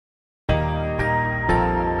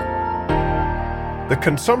The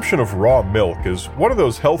consumption of raw milk is one of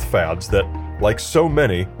those health fads that, like so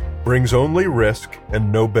many, brings only risk and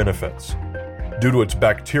no benefits. Due to its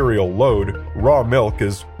bacterial load, raw milk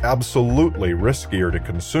is absolutely riskier to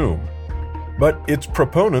consume. But its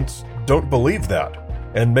proponents don't believe that,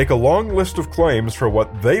 and make a long list of claims for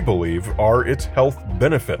what they believe are its health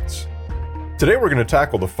benefits. Today we're going to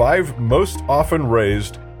tackle the 5 most often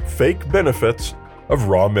raised fake benefits of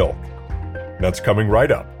raw milk. That's coming right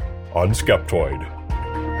up on Skeptoid.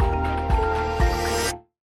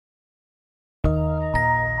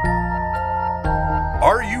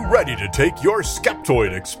 Are you ready to take your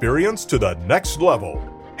Skeptoid experience to the next level?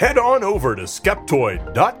 Head on over to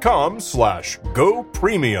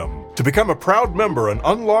skeptoid.com/GoPremium to become a proud member and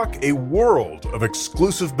unlock a world of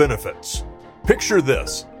exclusive benefits. Picture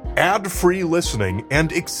this: ad-free listening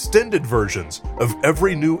and extended versions of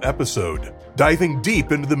every new episode, diving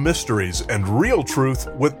deep into the mysteries and real truth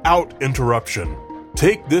without interruption.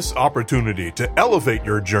 Take this opportunity to elevate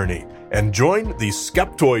your journey and join the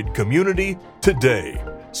Skeptoid community today.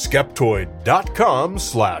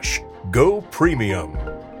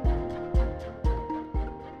 Skeptoid.com/GoPremium.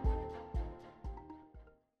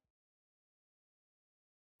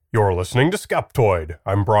 You're listening to Skeptoid.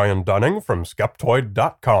 I'm Brian Dunning from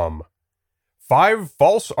Skeptoid.com. 5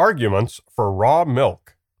 false arguments for raw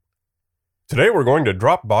milk. Today we're going to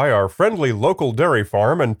drop by our friendly local dairy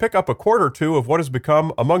farm and pick up a quart or two of what has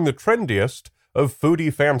become among the trendiest of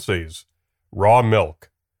foodie fancies: raw milk.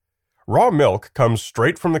 Raw milk comes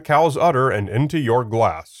straight from the cow's udder and into your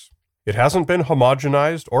glass. It hasn't been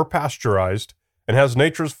homogenized or pasteurized and has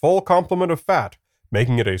nature's full complement of fat,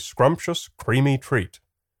 making it a scrumptious, creamy treat.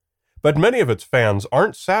 But many of its fans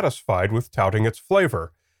aren't satisfied with touting its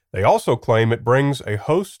flavor. They also claim it brings a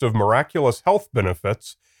host of miraculous health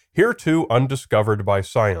benefits hereto undiscovered by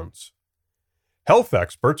science. Health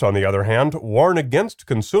experts, on the other hand, warn against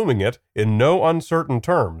consuming it in no uncertain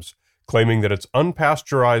terms, claiming that its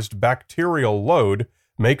unpasteurized bacterial load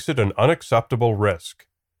makes it an unacceptable risk.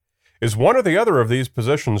 Is one or the other of these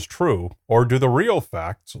positions true, or do the real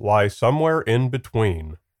facts lie somewhere in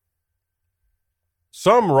between?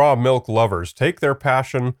 Some raw milk lovers take their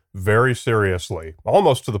passion very seriously,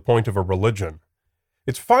 almost to the point of a religion.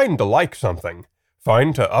 It's fine to like something,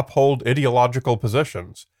 fine to uphold ideological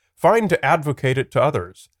positions, fine to advocate it to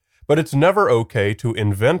others, but it's never okay to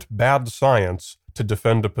invent bad science to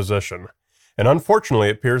defend a position. And unfortunately,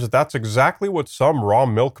 it appears that that's exactly what some raw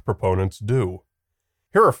milk proponents do.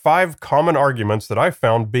 Here are 5 common arguments that I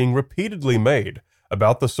found being repeatedly made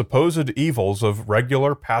about the supposed evils of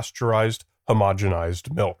regular pasteurized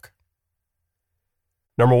homogenized milk.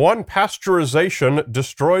 Number 1, pasteurization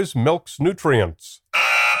destroys milk's nutrients.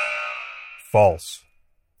 False.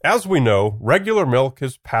 As we know, regular milk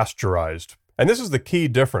is pasteurized, and this is the key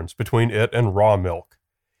difference between it and raw milk.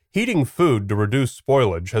 Heating food to reduce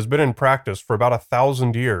spoilage has been in practice for about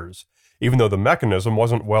 1,000 years, even though the mechanism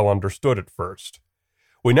wasn't well understood at first.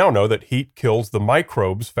 We now know that heat kills the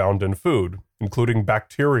microbes found in food, including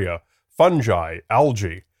bacteria, fungi,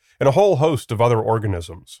 algae, and a whole host of other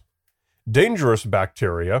organisms. Dangerous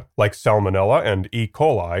bacteria, like Salmonella and E.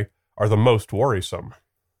 coli, are the most worrisome.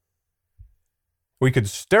 We could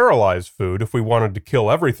sterilize food if we wanted to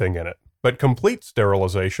kill everything in it, but complete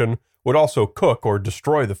sterilization would also cook or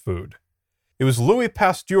destroy the food. It was Louis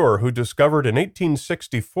Pasteur who discovered in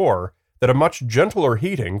 1864 that a much gentler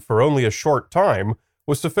heating for only a short time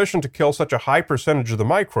was sufficient to kill such a high percentage of the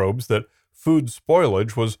microbes that food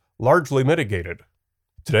spoilage was largely mitigated.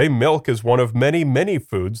 Today, milk is one of many, many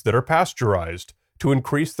foods that are pasteurized to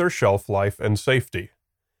increase their shelf life and safety.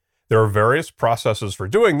 There are various processes for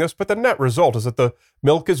doing this, but the net result is that the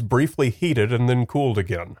milk is briefly heated and then cooled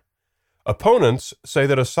again. Opponents say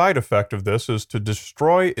that a side effect of this is to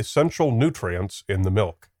destroy essential nutrients in the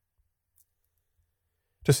milk.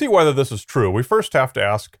 To see whether this is true, we first have to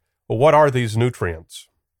ask, well, what are these nutrients?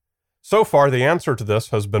 So far, the answer to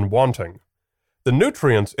this has been wanting. The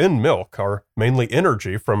nutrients in milk are mainly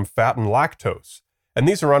energy from fat and lactose, and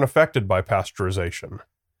these are unaffected by pasteurization.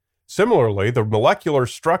 Similarly, the molecular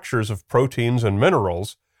structures of proteins and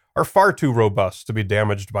minerals are far too robust to be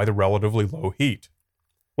damaged by the relatively low heat.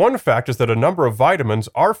 One fact is that a number of vitamins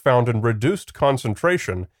are found in reduced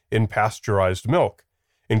concentration in pasteurized milk,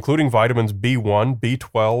 including vitamins B1,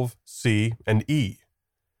 B12, C, and E.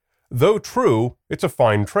 Though true, it's a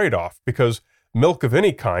fine trade-off because milk of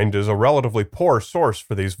any kind is a relatively poor source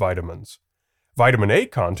for these vitamins. Vitamin A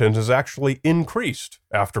content is actually increased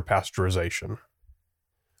after pasteurization.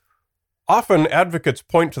 Often, advocates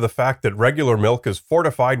point to the fact that regular milk is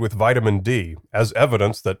fortified with vitamin D as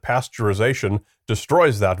evidence that pasteurization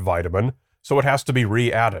destroys that vitamin, so it has to be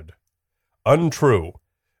re-added. Untrue.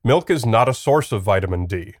 Milk is not a source of vitamin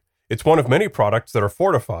D. It's one of many products that are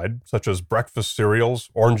fortified, such as breakfast cereals,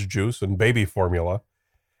 orange juice, and baby formula,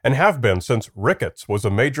 and have been since rickets was a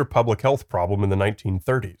major public health problem in the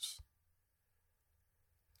 1930s.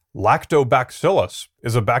 Lactobacillus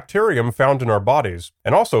is a bacterium found in our bodies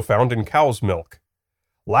and also found in cow's milk.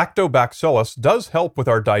 Lactobacillus does help with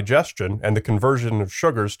our digestion and the conversion of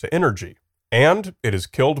sugars to energy, and it is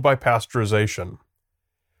killed by pasteurization.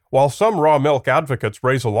 While some raw milk advocates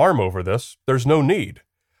raise alarm over this, there's no need.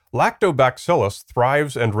 Lactobacillus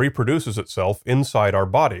thrives and reproduces itself inside our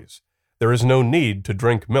bodies. There is no need to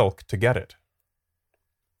drink milk to get it.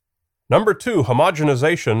 Number 2,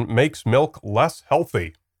 homogenization makes milk less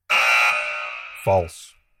healthy.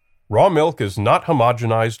 False. Raw milk is not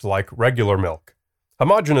homogenized like regular milk.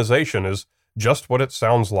 Homogenization is just what it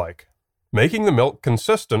sounds like, making the milk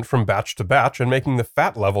consistent from batch to batch and making the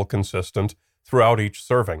fat level consistent throughout each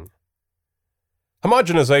serving.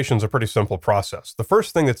 Homogenization is a pretty simple process. The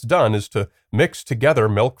first thing that's done is to mix together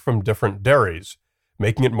milk from different dairies,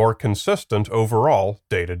 making it more consistent overall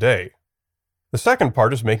day to day. The second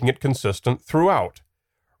part is making it consistent throughout.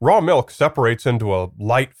 Raw milk separates into a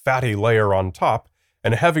light fatty layer on top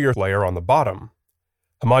and a heavier layer on the bottom.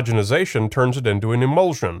 Homogenization turns it into an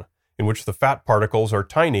emulsion, in which the fat particles are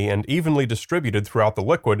tiny and evenly distributed throughout the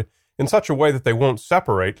liquid in such a way that they won't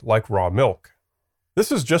separate like raw milk.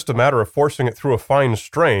 This is just a matter of forcing it through a fine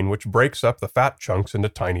strain which breaks up the fat chunks into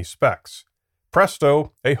tiny specks.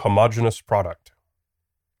 Presto, a homogeneous product.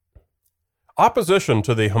 Opposition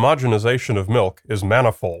to the homogenization of milk is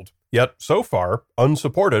manifold, yet so far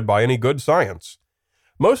unsupported by any good science.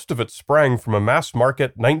 Most of it sprang from a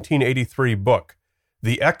mass-market 1983 book,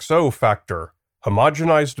 The XO Factor,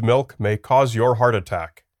 Homogenized Milk May Cause Your Heart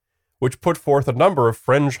Attack, which put forth a number of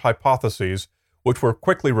fringe hypotheses which were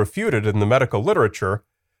quickly refuted in the medical literature,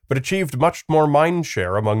 but achieved much more mind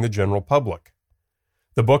share among the general public.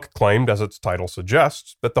 The book claimed, as its title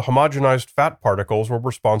suggests, that the homogenized fat particles were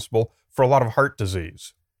responsible for a lot of heart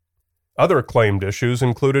disease. Other claimed issues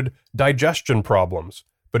included digestion problems,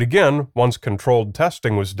 but again, once controlled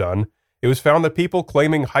testing was done, it was found that people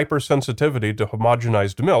claiming hypersensitivity to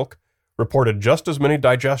homogenized milk reported just as many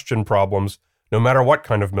digestion problems no matter what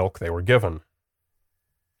kind of milk they were given.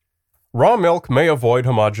 Raw milk may avoid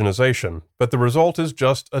homogenization, but the result is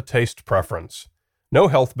just a taste preference. No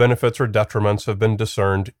health benefits or detriments have been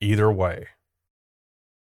discerned either way.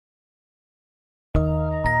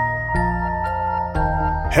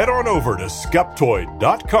 Head on over to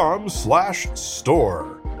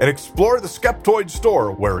Skeptoid.com/store and explore the Skeptoid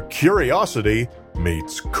store where curiosity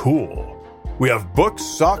meets cool. We have books,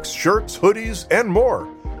 socks, shirts, hoodies, and more.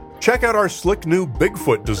 Check out our slick new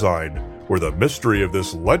Bigfoot design, where the mystery of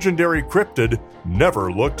this legendary cryptid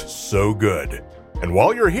never looked so good. And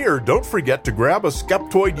while you're here, don't forget to grab a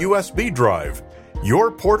Skeptoid USB drive, your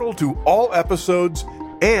portal to all episodes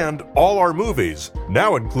and all our movies,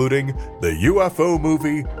 now including the UFO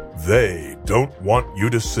movie They Don't Want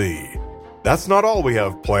You to See. That's not all we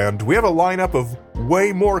have planned. We have a lineup of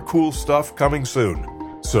way more cool stuff coming soon.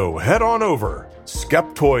 So head on over,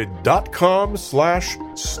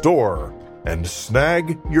 Skeptoid.com/store, and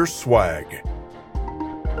snag your swag.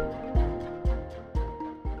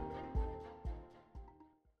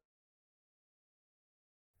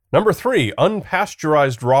 Number 3,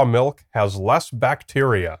 unpasteurized raw milk has less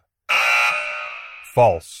bacteria.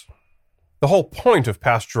 False. The whole point of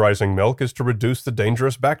pasteurizing milk is to reduce the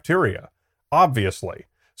dangerous bacteria, obviously.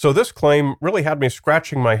 So this claim really had me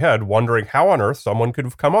scratching my head wondering how on earth someone could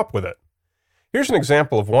have come up with it. Here's an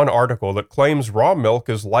example of one article that claims raw milk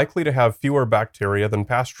is likely to have fewer bacteria than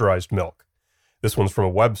pasteurized milk. This one's from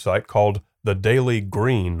a website called The Daily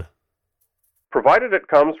Green. Provided it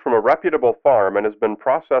comes from a reputable farm and has been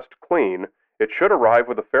processed clean, it should arrive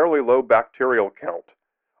with a fairly low bacterial count.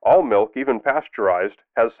 All milk, even pasteurized,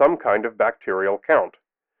 has some kind of bacterial count.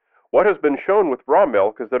 What has been shown with raw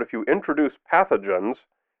milk is that if you introduce pathogens,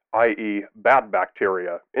 i.e. bad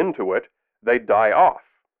bacteria, into it, they die off.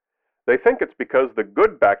 They think it's because the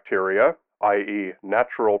good bacteria, i.e.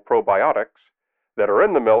 natural probiotics, that are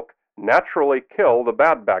in the milk naturally kill the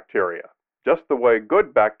bad bacteria, just the way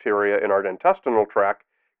good bacteria in our intestinal tract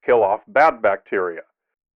kill off bad bacteria.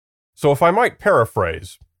 So if I might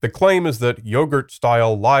paraphrase, the claim is that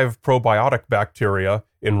yogurt-style live probiotic bacteria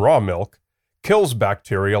in raw milk kills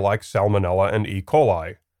bacteria like Salmonella and E.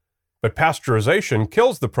 coli. But pasteurization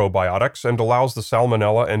kills the probiotics and allows the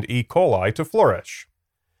Salmonella and E. coli to flourish.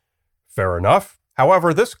 Fair enough.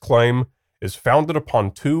 However, this claim is founded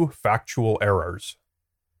upon two factual errors.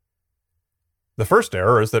 The first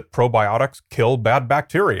error is that probiotics kill bad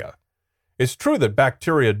bacteria. It's true that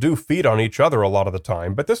bacteria do feed on each other a lot of the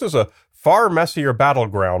time, but this is a far messier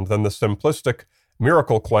battleground than the simplistic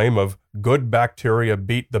miracle claim of good bacteria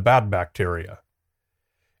beat the bad bacteria.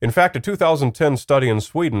 In fact, a 2010 study in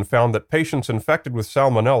Sweden found that patients infected with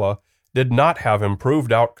Salmonella did not have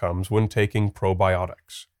improved outcomes when taking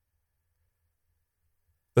probiotics.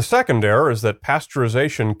 The second error is that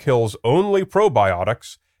pasteurization kills only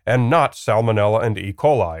probiotics and not Salmonella and E.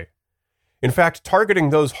 coli. In fact, targeting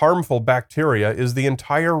those harmful bacteria is the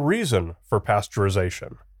entire reason for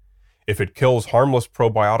pasteurization. If it kills harmless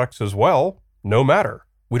probiotics as well, no matter.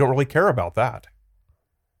 We don't really care about that.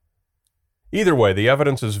 Either way, the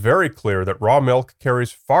evidence is very clear that raw milk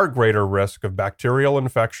carries far greater risk of bacterial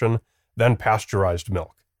infection than pasteurized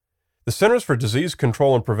milk. The Centers for Disease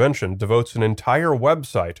Control and Prevention devotes an entire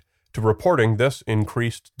website to reporting this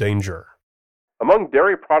increased danger. Among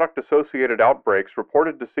dairy product-associated outbreaks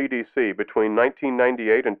reported to CDC between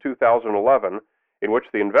 1998 and 2011, in which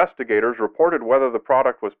the investigators reported whether the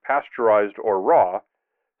product was pasteurized or raw,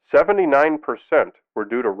 79% were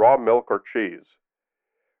due to raw milk or cheese.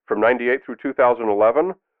 From 98 through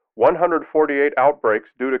 2011, 148 outbreaks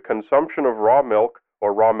due to consumption of raw milk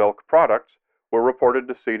or raw milk products were reported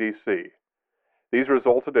to CDC. These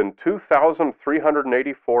resulted in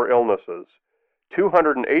 2,384 illnesses,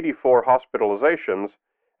 284 hospitalizations,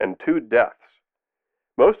 and 2 deaths.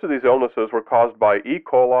 Most of these illnesses were caused by E.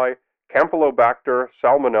 coli, Campylobacter,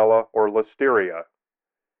 Salmonella, or Listeria.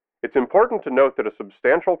 It's important to note that a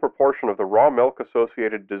substantial proportion of the raw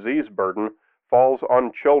milk-associated disease burden falls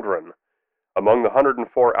on children. Among the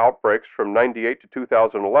 104 outbreaks from 98 to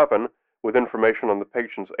 2011, with information on the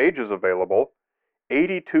patient's ages available,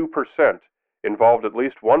 82% involved at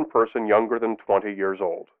least one person younger than 20 years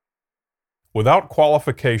old. Without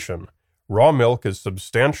qualification, raw milk is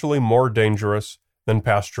substantially more dangerous than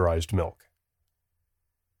pasteurized milk.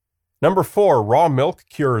 Number 4, raw milk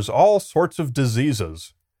cures all sorts of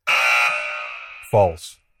diseases.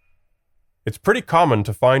 False. It's pretty common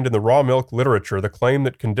to find in the raw milk literature the claim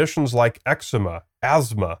that conditions like eczema,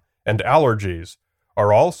 asthma, and allergies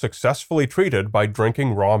are all successfully treated by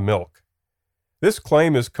drinking raw milk. This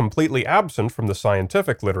claim is completely absent from the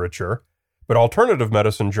scientific literature, but alternative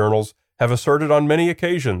medicine journals have asserted on many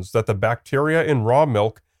occasions that the bacteria in raw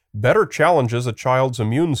milk better challenges a child's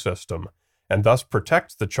immune system and thus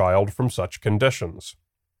protects the child from such conditions.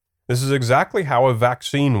 This is exactly how a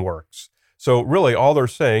vaccine works. So really all they're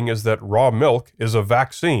saying is that raw milk is a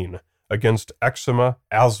vaccine against eczema,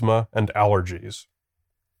 asthma, and allergies.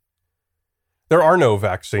 There are no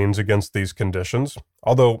vaccines against these conditions,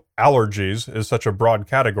 although allergies is such a broad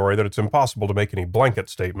category that it's impossible to make any blanket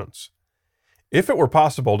statements. If it were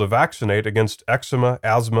possible to vaccinate against eczema,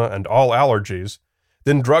 asthma, and all allergies,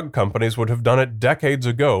 then drug companies would have done it decades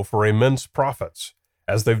ago for immense profits,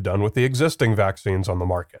 as they've done with the existing vaccines on the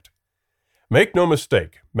market. Make no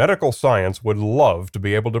mistake, medical science would love to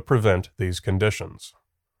be able to prevent these conditions.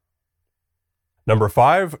 Number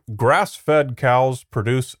 5, grass-fed cows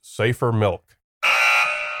produce safer milk.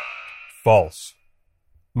 False.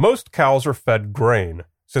 Most cows are fed grain,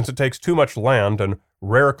 since it takes too much land and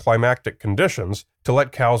rare climatic conditions to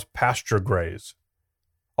let cows pasture graze.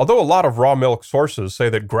 Although a lot of raw milk sources say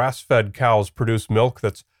that grass-fed cows produce milk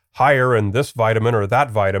that's higher in this vitamin or that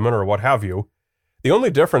vitamin or what have you, the only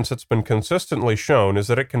difference that's been consistently shown is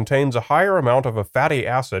that it contains a higher amount of a fatty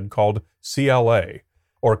acid called CLA,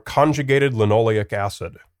 or conjugated linoleic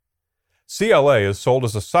acid. CLA is sold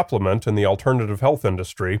as a supplement in the alternative health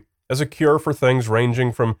industry as a cure for things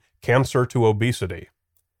ranging from cancer to obesity.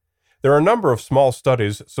 There are a number of small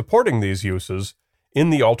studies supporting these uses in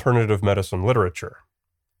the alternative medicine literature.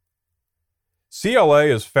 CLA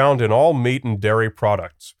is found in all meat and dairy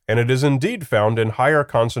products, and it is indeed found in higher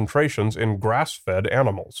concentrations in grass-fed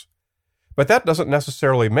animals. But that doesn't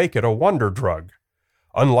necessarily make it a wonder drug.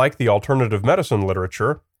 Unlike the alternative medicine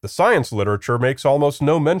literature, the science literature makes almost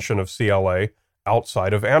no mention of CLA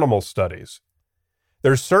outside of animal studies.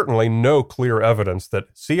 There's certainly no clear evidence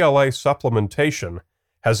that CLA supplementation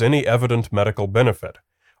has any evident medical benefit,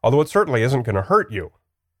 although it certainly isn't going to hurt you.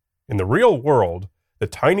 In the real world, the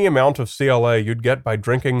tiny amount of CLA you'd get by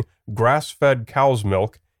drinking grass-fed cow's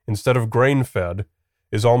milk instead of grain-fed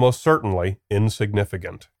is almost certainly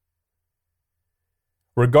insignificant.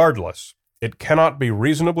 Regardless, it cannot be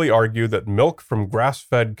reasonably argued that milk from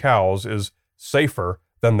grass-fed cows is safer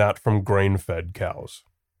than that from grain-fed cows.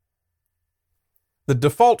 The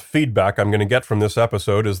default feedback I'm going to get from this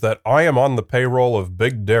episode is that I am on the payroll of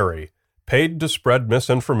Big Dairy, paid to spread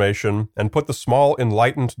misinformation and put the small,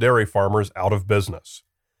 enlightened dairy farmers out of business.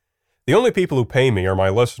 The only people who pay me are my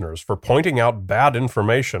listeners for pointing out bad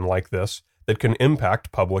information like this that can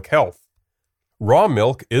impact public health. Raw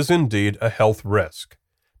milk is indeed a health risk,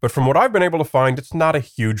 but from what I've been able to find, it's not a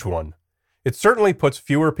huge one. It certainly puts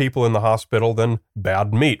fewer people in the hospital than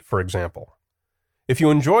bad meat, for example. If you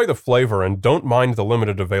enjoy the flavor and don't mind the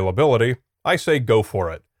limited availability, I say go for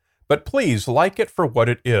it. But please like it for what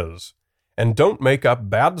it is, and don't make up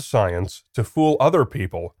bad science to fool other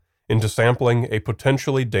people into sampling a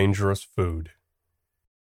potentially dangerous food.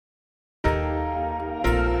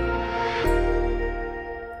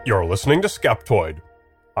 You're listening to Skeptoid.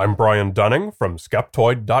 I'm Brian Dunning from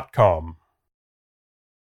Skeptoid.com.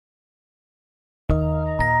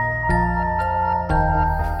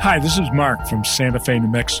 Hi, this is Mark from Santa Fe, New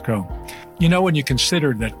Mexico. You know, when you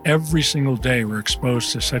consider that every single day we're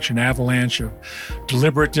exposed to such an avalanche of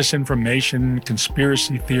deliberate disinformation,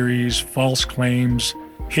 conspiracy theories, false claims,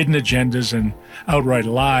 hidden agendas, and outright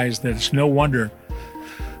lies, that it's no wonder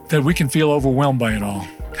that we can feel overwhelmed by it all.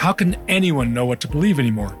 How can anyone know what to believe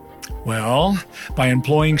anymore? Well, by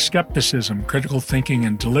employing skepticism, critical thinking,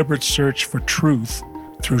 and deliberate search for truth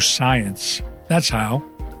through science. That's how.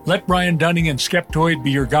 Let Brian Dunning and Skeptoid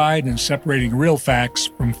be your guide in separating real facts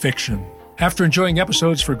from fiction. After enjoying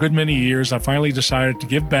episodes for a good many years, I finally decided to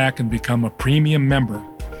give back and become a premium member.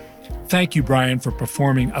 Thank you, Brian, for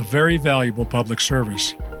performing a very valuable public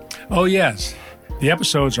service. Oh, yes. The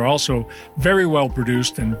episodes are also very well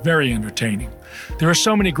produced and very entertaining. There are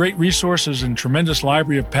so many great resources and tremendous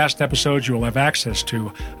library of past episodes you will have access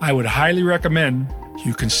to. I would highly recommend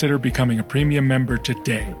you consider becoming a premium member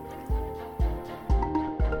today.